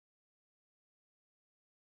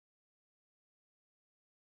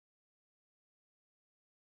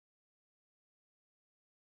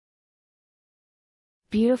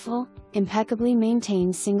Beautiful, impeccably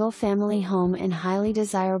maintained single-family home in highly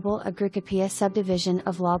desirable Agricopia subdivision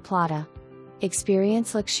of La Plata.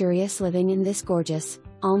 Experience luxurious living in this gorgeous,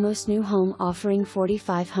 almost new home offering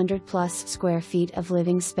 4,500 plus square feet of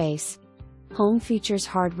living space. Home features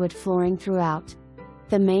hardwood flooring throughout.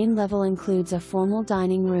 The main level includes a formal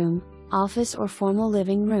dining room, office or formal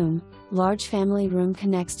living room. Large family room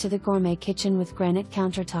connects to the gourmet kitchen with granite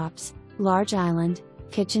countertops, large island,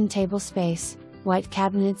 kitchen table space, white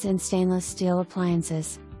cabinets and stainless steel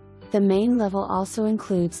appliances. The main level also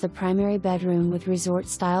includes the primary bedroom with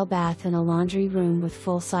resort-style bath and a laundry room with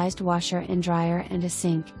full-sized washer and dryer and a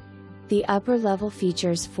sink. The upper level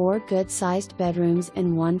features 4 good-sized bedrooms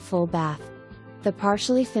and 1 full bath. The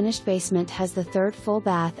partially finished basement has the 3rd full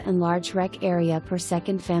bath and large rec area per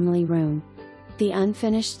second family room. The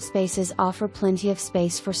unfinished spaces offer plenty of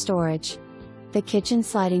space for storage. The kitchen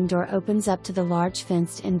sliding door opens up to the large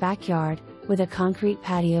fenced-in backyard, with a concrete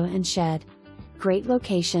patio and shed. Great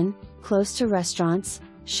location, close to restaurants,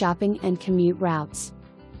 shopping and commute routes.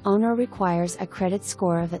 Owner requires a credit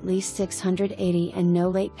score of at least 680 and no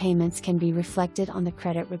late payments can be reflected on the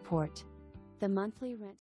credit report. The monthly rent